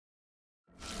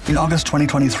In August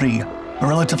 2023, a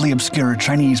relatively obscure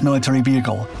Chinese military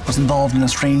vehicle was involved in a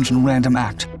strange and random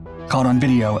act, caught on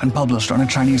video and published on a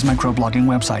Chinese microblogging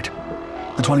website.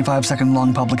 The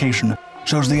 25-second-long publication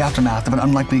shows the aftermath of an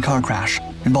unlikely car crash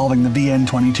involving the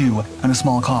VN-22 and a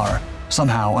small car,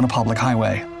 somehow on a public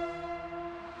highway.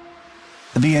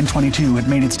 The VN-22 had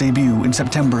made its debut in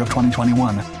September of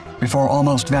 2021, before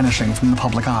almost vanishing from the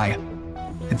public eye.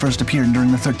 It first appeared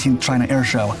during the 13th China Air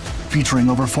Show, featuring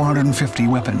over 450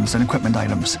 weapons and equipment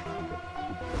items.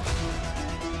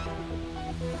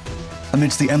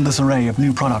 Amidst the endless array of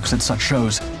new products at such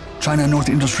shows, China North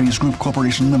Industries Group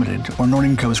Corporation Limited, or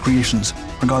Norinco's creations,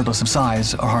 regardless of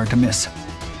size, are hard to miss.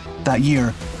 That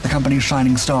year, the company's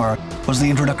shining star was the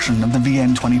introduction of the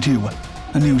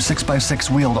VN-22, a new 6x6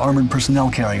 wheeled armored personnel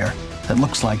carrier that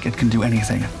looks like it can do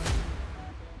anything.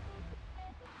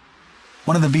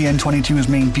 One of the VN-22's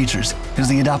main features is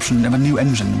the adoption of a new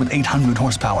engine with 800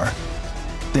 horsepower.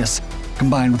 This,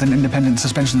 combined with an independent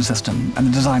suspension system and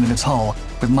the design of its hull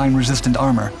with mine-resistant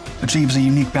armor, achieves a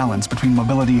unique balance between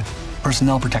mobility,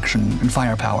 personnel protection, and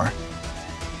firepower.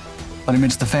 But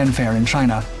amidst the fanfare in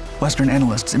China, Western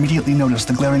analysts immediately noticed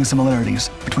the glaring similarities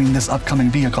between this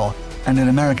upcoming vehicle and an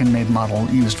American-made model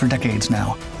used for decades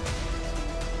now.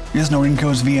 Is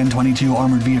Norinco's VN-22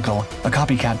 armored vehicle a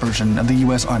copycat version of the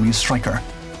US Army Stryker?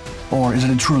 Or is it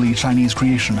a truly Chinese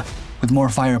creation, with more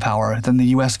firepower than the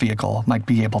US vehicle might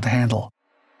be able to handle?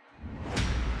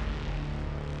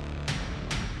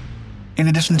 In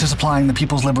addition to supplying the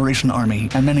People's Liberation Army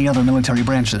and many other military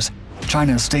branches,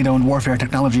 China's state-owned warfare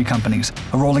technology companies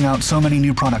are rolling out so many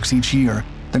new products each year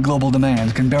that global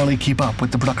demand can barely keep up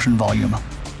with the production volume.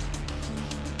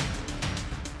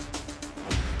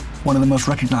 One of the most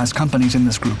recognized companies in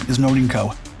this group is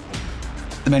Norinco.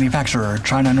 The manufacturer,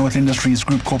 China North Industries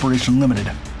Group Corporation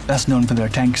Limited, best known for their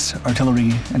tanks,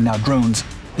 artillery, and now drones,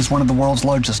 is one of the world's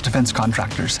largest defense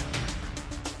contractors.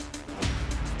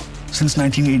 Since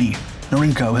 1980,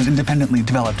 Norinco has independently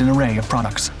developed an array of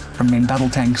products, from main battle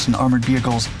tanks and armored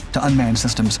vehicles to unmanned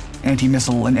systems,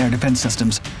 anti-missile and air defense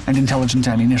systems, and intelligent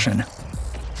ammunition.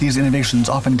 These innovations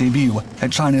often debut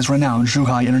at China's renowned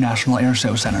Zhuhai International Air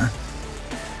Show Center.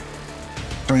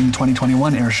 During the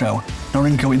 2021 air show,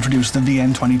 Norinco introduced the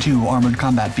VN-22 armored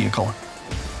combat vehicle.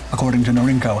 According to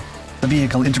Norinco, the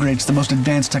vehicle integrates the most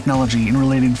advanced technology in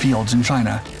related fields in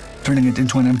China, turning it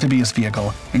into an amphibious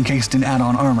vehicle encased in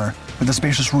add-on armor with a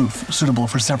spacious roof suitable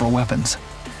for several weapons.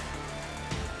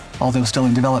 Although still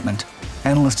in development,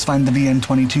 analysts find the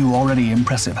VN-22 already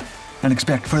impressive and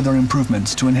expect further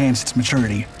improvements to enhance its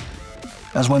maturity.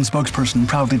 As one spokesperson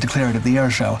proudly declared at the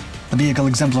air show, the vehicle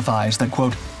exemplifies that,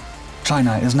 quote,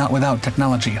 China is not without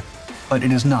technology, but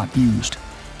it is not used.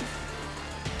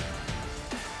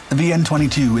 The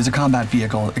VN-22 is a combat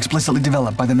vehicle explicitly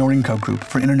developed by the Norinco Group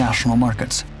for international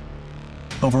markets.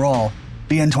 Overall,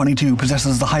 VN-22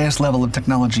 possesses the highest level of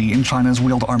technology in China's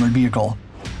wheeled armored vehicle.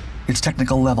 Its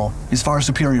technical level is far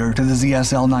superior to the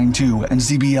ZSL-92 and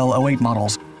ZBL-08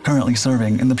 models currently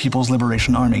serving in the People's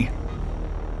Liberation Army.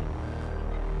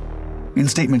 In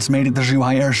statements made at the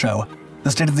Zhuhai Air Show, the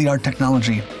state-of-the-art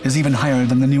technology is even higher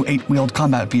than the new 8-wheeled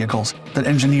combat vehicles that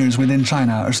engineers within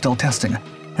China are still testing,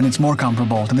 and it's more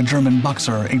comparable to the German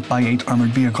Boxer 8x8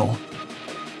 armored vehicle.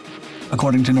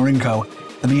 According to Norinco,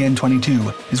 the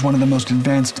VN-22 is one of the most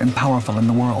advanced and powerful in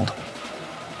the world.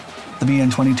 The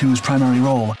VN-22's primary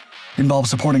role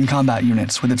involves supporting combat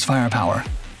units with its firepower.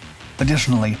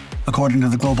 Additionally, according to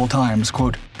the Global Times,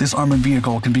 quote, this armored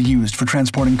vehicle can be used for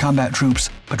transporting combat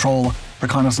troops, patrol,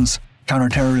 reconnaissance,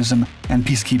 counterterrorism, and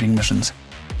peacekeeping missions.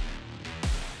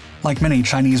 Like many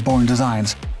Chinese-born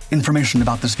designs, information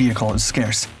about this vehicle is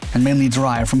scarce and mainly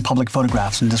derived from public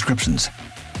photographs and descriptions.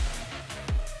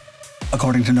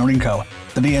 According to Norinco,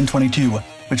 the VN-22,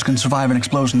 which can survive an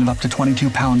explosion of up to 22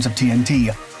 pounds of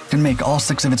TNT, can make all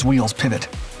 6 of its wheels pivot,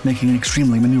 making it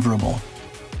extremely maneuverable.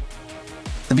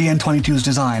 The VN-22's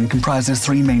design comprises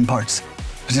 3 main parts,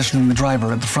 positioning the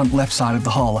driver at the front left side of the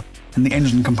hull and the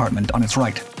engine compartment on its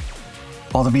right.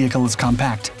 While the vehicle is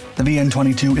compact, the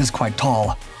VN-22 is quite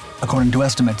tall, according to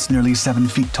estimates nearly 7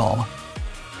 feet tall.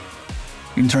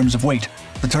 In terms of weight,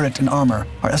 the turret and armor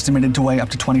are estimated to weigh up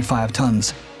to 25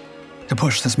 tons. To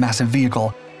push this massive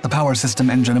vehicle, the power system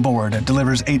engine aboard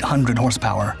delivers 800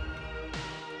 horsepower.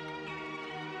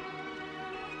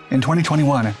 In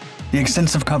 2021, the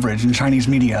extensive coverage in Chinese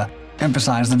media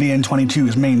emphasized the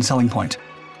VN-22's main selling point.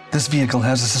 This vehicle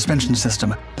has a suspension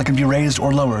system that can be raised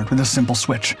or lowered with a simple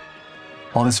switch.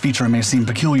 While this feature may seem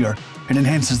peculiar, it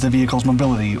enhances the vehicle's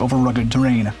mobility over rugged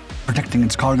terrain, protecting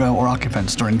its cargo or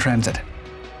occupants during transit.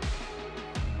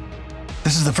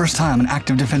 This is the first time an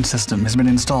active defense system has been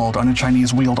installed on a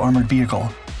Chinese wheeled armored vehicle.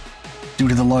 Due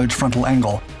to the large frontal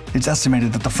angle, it's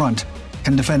estimated that the front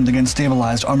can defend against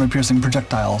stabilized armor-piercing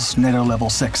projectiles NATO Level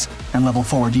 6 and Level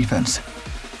 4 defense.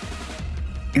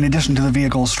 In addition to the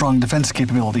vehicle's strong defense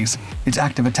capabilities, its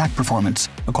active attack performance,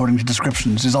 according to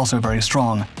descriptions, is also very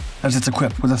strong, as it's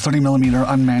equipped with a 30mm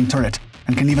unmanned turret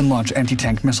and can even launch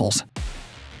anti-tank missiles.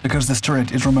 Because this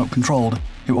turret is remote-controlled,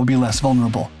 it will be less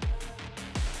vulnerable.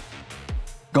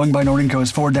 Going by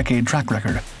Norinco's 4-decade track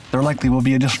record, there likely will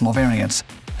be additional variants,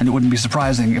 and it wouldn't be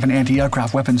surprising if an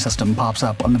anti-aircraft weapon system pops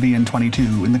up on the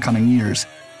VN-22 in the coming years.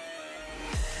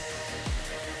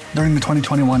 During the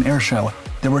 2021 air show,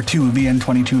 there were 2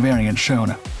 VN-22 variants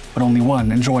shown, but only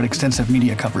one enjoyed extensive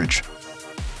media coverage.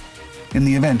 In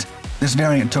the event, this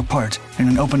variant took part in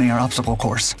an open-air obstacle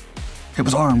course. It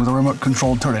was armed with a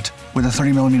remote-controlled turret with a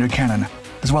 30mm cannon,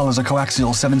 as well as a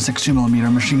coaxial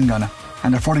 7.62mm machine gun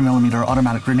and a 40mm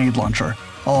automatic grenade launcher,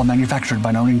 all manufactured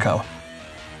by Norinco.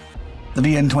 The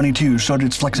VN-22 showed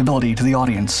its flexibility to the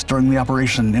audience during the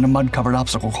operation in a mud-covered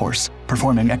obstacle course,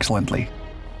 performing excellently.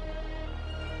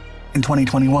 In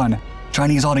 2021,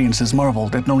 Chinese audiences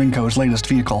marveled at Norinco's latest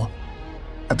vehicle.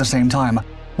 At the same time,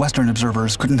 Western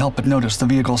observers couldn't help but notice the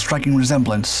vehicle's striking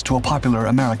resemblance to a popular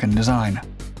American design.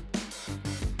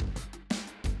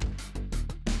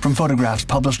 From photographs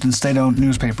published in state-owned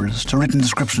newspapers to written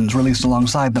descriptions released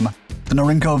alongside them, the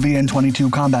Norinco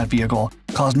VN-22 combat vehicle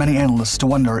caused many analysts to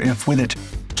wonder if, with it,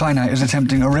 China is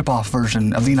attempting a rip-off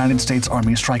version of the United States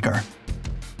Army Stryker.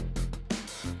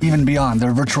 Even beyond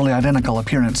their virtually identical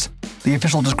appearance, the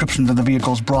official descriptions of the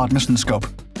vehicle's broad mission scope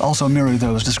also mirror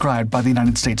those described by the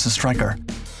United States' Stryker.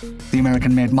 The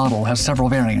American-made model has several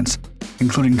variants,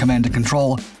 including command and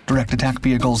control, direct attack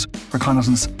vehicles,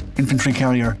 reconnaissance, infantry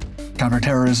carrier,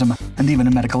 counterterrorism, and even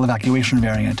a medical evacuation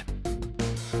variant.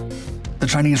 The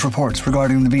Chinese reports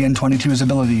regarding the VN-22's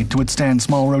ability to withstand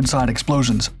small roadside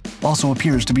explosions also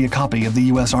appears to be a copy of the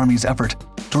U.S. Army's effort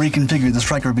to reconfigure the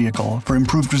Stryker vehicle for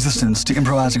improved resistance to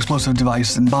improvised explosive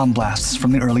device and bomb blasts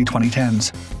from the early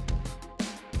 2010s.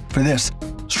 For this,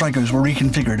 Strykers were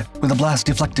reconfigured with a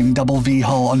blast-deflecting double V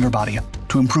hull underbody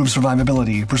to improve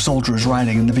survivability for soldiers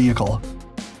riding in the vehicle.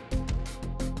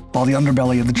 While the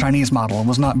underbelly of the Chinese model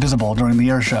was not visible during the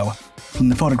air show, from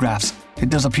the photographs, it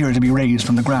does appear to be raised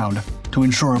from the ground to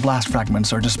ensure blast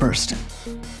fragments are dispersed.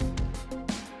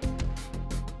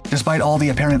 Despite all the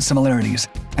apparent similarities,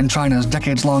 and China's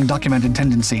decades-long documented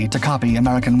tendency to copy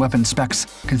American weapon specs,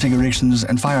 configurations,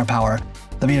 and firepower,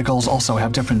 the vehicles also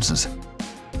have differences.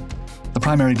 The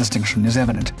primary distinction is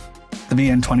evident. The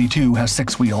VN-22 has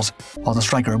 6 wheels, while the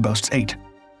Stryker boasts 8.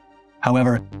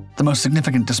 However, the most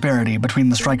significant disparity between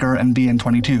the Stryker and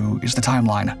VN-22 is the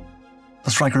timeline.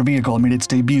 The Stryker vehicle made its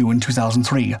debut in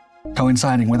 2003,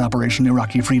 coinciding with Operation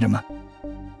Iraqi Freedom.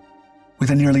 With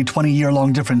a nearly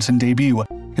 20-year-long difference in debut,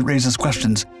 it raises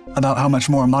questions about how much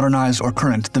more modernized or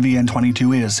current the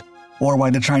VN-22 is, or why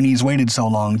the Chinese waited so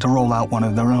long to roll out one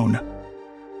of their own.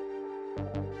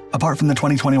 Apart from the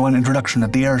 2021 introduction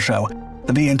at the air show,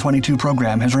 the VN-22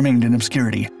 program has remained in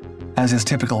obscurity, as is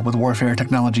typical with warfare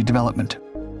technology development.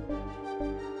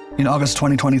 In August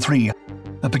 2023,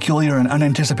 a peculiar and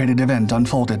unanticipated event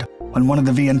unfolded when one of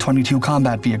the VN-22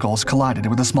 combat vehicles collided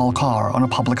with a small car on a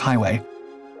public highway.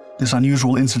 This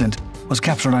unusual incident was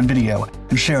captured on video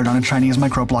and shared on a Chinese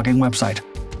microblogging website,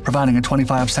 providing a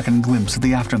 25-second glimpse of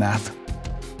the aftermath.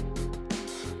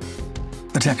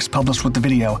 The text published with the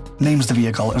video names the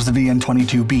vehicle as the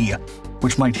VN-22B,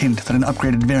 which might hint that an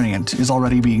upgraded variant is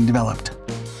already being developed.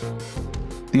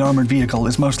 The armored vehicle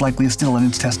is most likely still in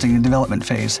its testing and development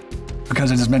phase,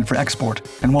 because it is meant for export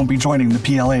and won't be joining the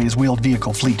PLA's wheeled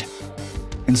vehicle fleet.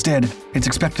 Instead, it's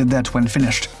expected that, when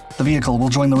finished, the vehicle will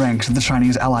join the ranks of the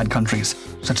Chinese allied countries,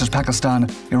 such as Pakistan,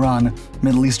 Iran,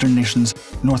 Middle Eastern nations,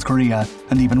 North Korea,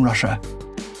 and even Russia.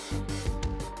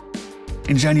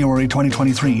 In January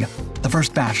 2023, the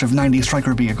first batch of 90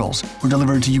 Stryker vehicles were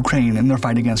delivered to Ukraine in their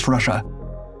fight against Russia.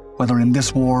 Whether in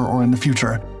this war or in the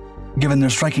future, given their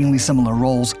strikingly similar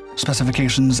roles,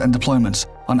 specifications, and deployments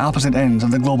on opposite ends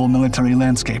of the global military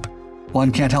landscape,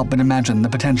 one can't help but imagine the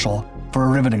potential for a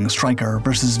riveting Stryker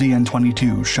versus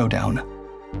VN-22 showdown.